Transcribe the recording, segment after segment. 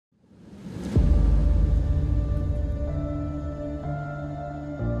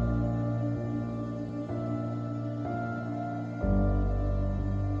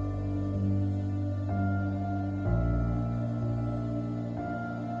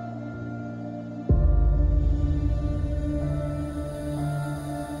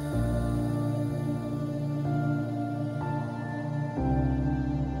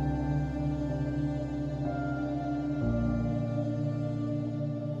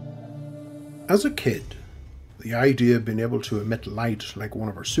As a kid, the idea of being able to emit light like one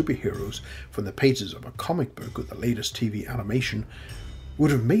of our superheroes from the pages of a comic book or the latest TV animation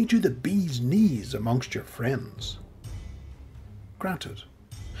would have made you the bee's knees amongst your friends. Granted,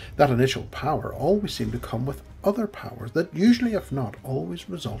 that initial power always seemed to come with other powers that usually, if not always,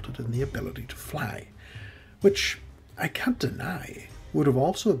 resulted in the ability to fly, which I can't deny would have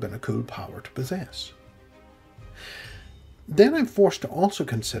also been a cool power to possess. Then I'm forced to also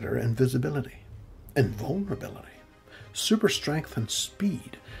consider invisibility, invulnerability, super strength and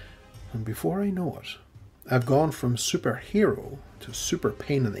speed, and before I know it, I've gone from superhero to super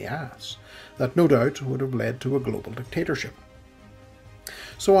pain in the ass that no doubt would have led to a global dictatorship.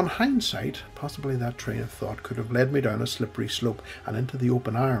 So on hindsight, possibly that train of thought could have led me down a slippery slope and into the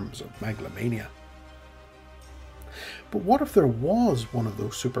open arms of megalomania. But what if there was one of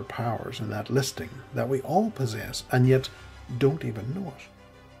those superpowers in that listing that we all possess and yet don't even know it?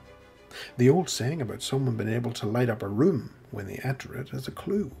 The old saying about someone being able to light up a room when they enter it is a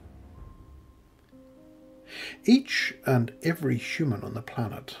clue. Each and every human on the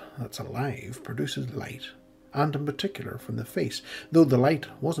planet that's alive produces light, and in particular from the face, though the light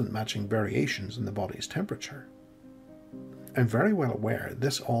wasn't matching variations in the body's temperature. I'm very well aware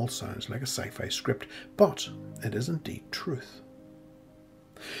this all sounds like a sci-fi script, but it is indeed truth.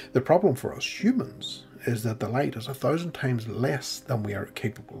 The problem for us humans is that the light is 1,000 times less than we are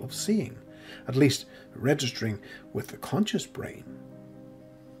capable of seeing, at least registering with the conscious brain.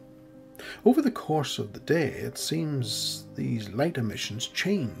 Over the course of the day, it seems these light emissions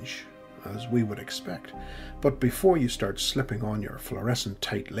change, as we would expect, but before you start slipping on your fluorescent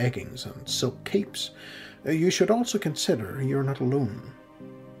tight leggings and silk capes, you should also consider you're not alone.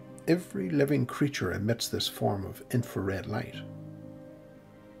 Every living creature emits this form of infrared light.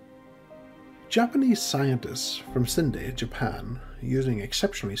 Japanese scientists from Sendai, Japan, using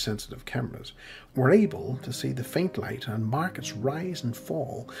exceptionally sensitive cameras, were able to see the faint light and mark its rise and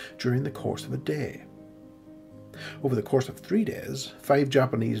fall during the course of a day. Over the course of 3 days, 5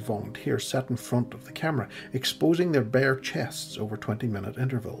 Japanese volunteers sat in front of the camera, exposing their bare chests over 20-minute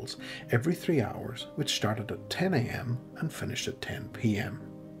intervals every 3 hours, which started at 10 AM and finished at 10 PM.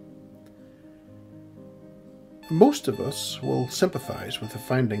 Most of us will sympathise with the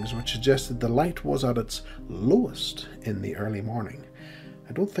findings which suggested the light was at its lowest in the early morning.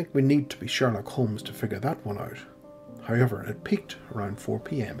 I don't think we need to be Sherlock Holmes to figure that one out. However, it peaked around 4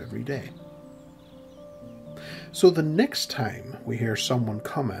 PM every day. So the next time we hear someone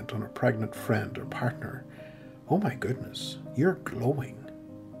comment on a pregnant friend or partner, "Oh my goodness, you're glowing,"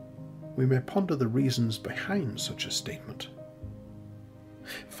 we may ponder the reasons behind such a statement.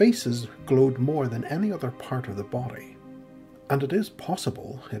 Faces glowed more than any other part of the body, and it is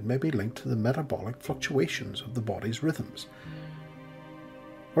possible it may be linked to the metabolic fluctuations of the body's rhythms.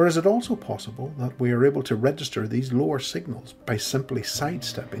 Or is it also possible that we are able to register these lower signals by simply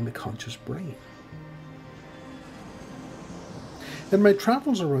sidestepping the conscious brain? In my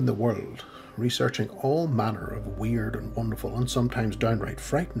travels around the world, researching all manner of weird and wonderful and sometimes downright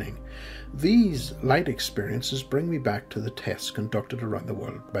frightening, these light experiences bring me back to the tests conducted around the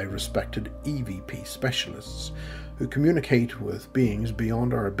world by respected EVP specialists who communicate with beings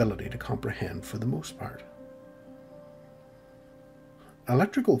beyond our ability to comprehend for the most part.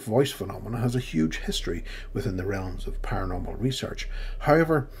 Electrical voice phenomena has a huge history within the realms of paranormal research.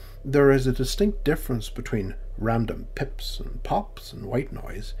 However, there is a distinct difference between random pips and pops and white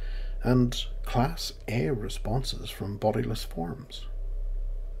noise and Class A responses from bodiless forms.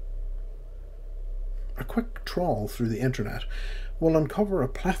 A quick trawl through the internet will uncover a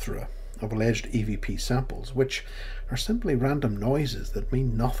plethora of alleged EVP samples, which are simply random noises that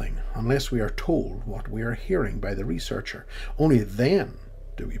mean nothing unless we are told what we are hearing by the researcher. Only then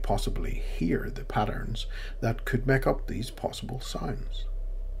do we possibly hear the patterns that could make up these possible sounds.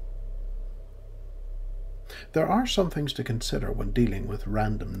 There are some things to consider when dealing with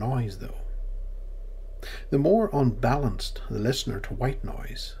random noise, though. The more unbalanced the listener to white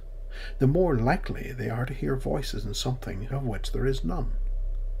noise, the more likely they are to hear voices in something of which there is none.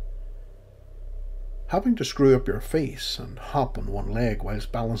 Having to screw up your face and hop on one leg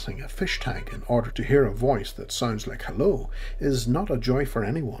whilst balancing a fish tank in order to hear a voice that sounds like hello is not a joy for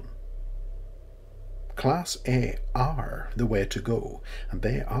anyone. Class A are the way to go, and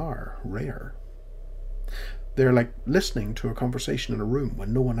they are rare. They're like listening to a conversation in a room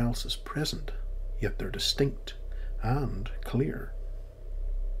when no one else is present, yet they're distinct and clear.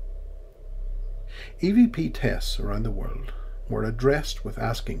 EVP tests around the world were addressed with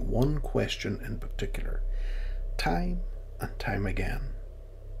asking one question in particular, time and time again.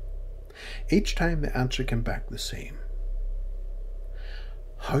 Each time the answer came back the same.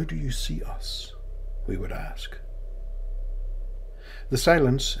 "How do you see us?" we would ask. The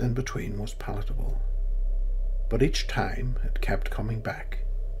silence in between was palatable, but each time it kept coming back.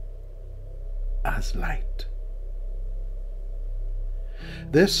 As light.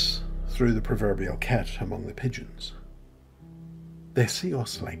 This threw the proverbial cat among the pigeons. They see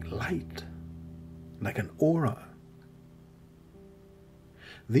us like light, like an aura.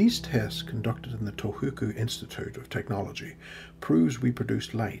 These tests conducted in the Tohoku Institute of Technology proves we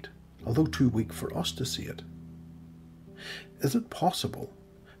produce light, although too weak for us to see it. Is it possible,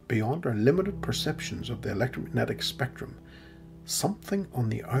 beyond our limited perceptions of the electromagnetic spectrum, something on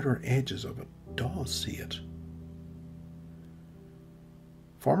the outer edges of it does see it?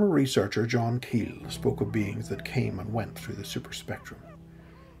 Former researcher John Keel spoke of beings that came and went through the superspectrum.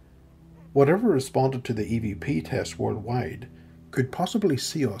 Whatever responded to the EVP test worldwide could possibly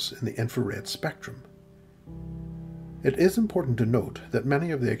see us in the infrared spectrum. It is important to note that many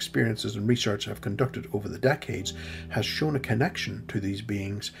of the experiences and research I've conducted over the decades has shown a connection to these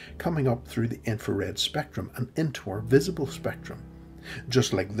beings coming up through the infrared spectrum and into our visible spectrum,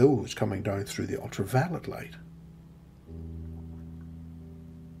 just like those coming down through the ultraviolet light.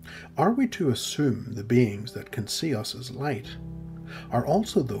 Are we to assume the beings that can see us as light are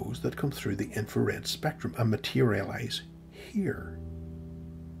also those that come through the infrared spectrum and materialize here?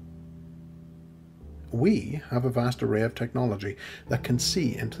 We have a vast array of technology that can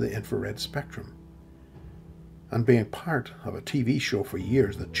see into the infrared spectrum. And being part of a TV show for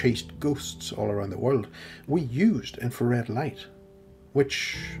years that chased ghosts all around the world, we used infrared light,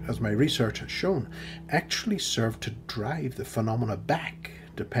 which, as my research has shown, actually served to drive the phenomena back,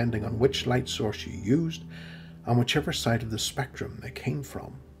 depending on which light source you used and whichever side of the spectrum they came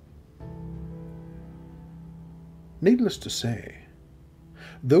from. Needless to say,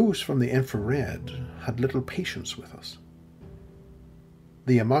 those from the infrared had little patience with us.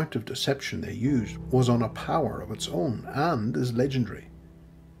 The amount of deception they used was on a power of its own and is legendary.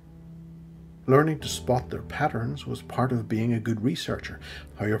 Learning to spot their patterns was part of being a good researcher.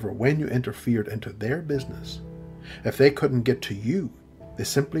 However, when you interfered into their business, if they couldn't get to you, they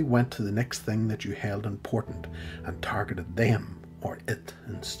simply went to the next thing that you held important and targeted them or it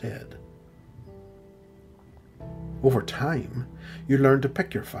instead. Over time, you learn to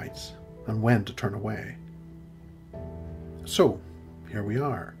pick your fights and when to turn away. So, here we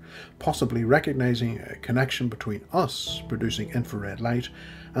are, possibly recognizing a connection between us producing infrared light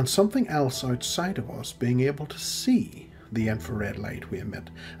and something else outside of us being able to see the infrared light we emit,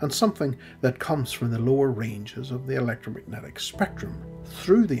 and something that comes from the lower ranges of the electromagnetic spectrum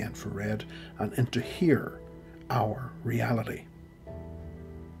through the infrared and into here, our reality.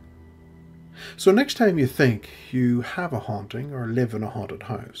 So next time you think you have a haunting or live in a haunted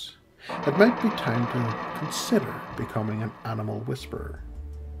house, it might be time to consider becoming an animal whisperer.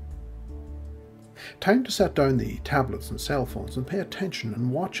 Time to set down the tablets and cell phones and pay attention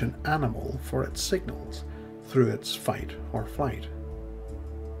and watch an animal for its signals through its fight or flight.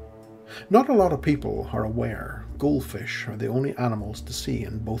 Not a lot of people are aware goldfish are the only animals to see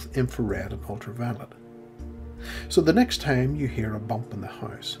in both infrared and ultraviolet. So the next time you hear a bump in the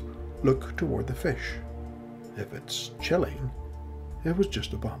house, look toward the fish. If it's chilling, it was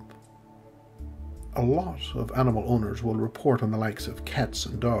just a bump. A lot of animal owners will report on the likes of cats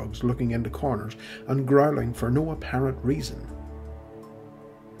and dogs looking into corners and growling for no apparent reason.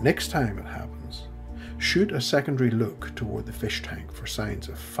 Next time it happens, shoot a secondary look toward the fish tank for signs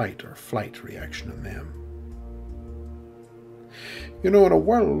of fight or flight reaction in them. You know, in a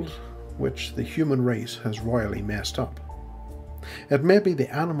world which the human race has royally messed up, it may be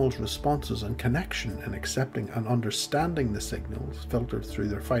the animal's responses and connection in accepting and understanding the signals filtered through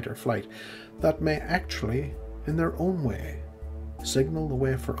their fight or flight that may actually, in their own way, signal the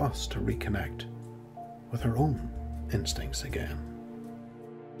way for us to reconnect with our own instincts again.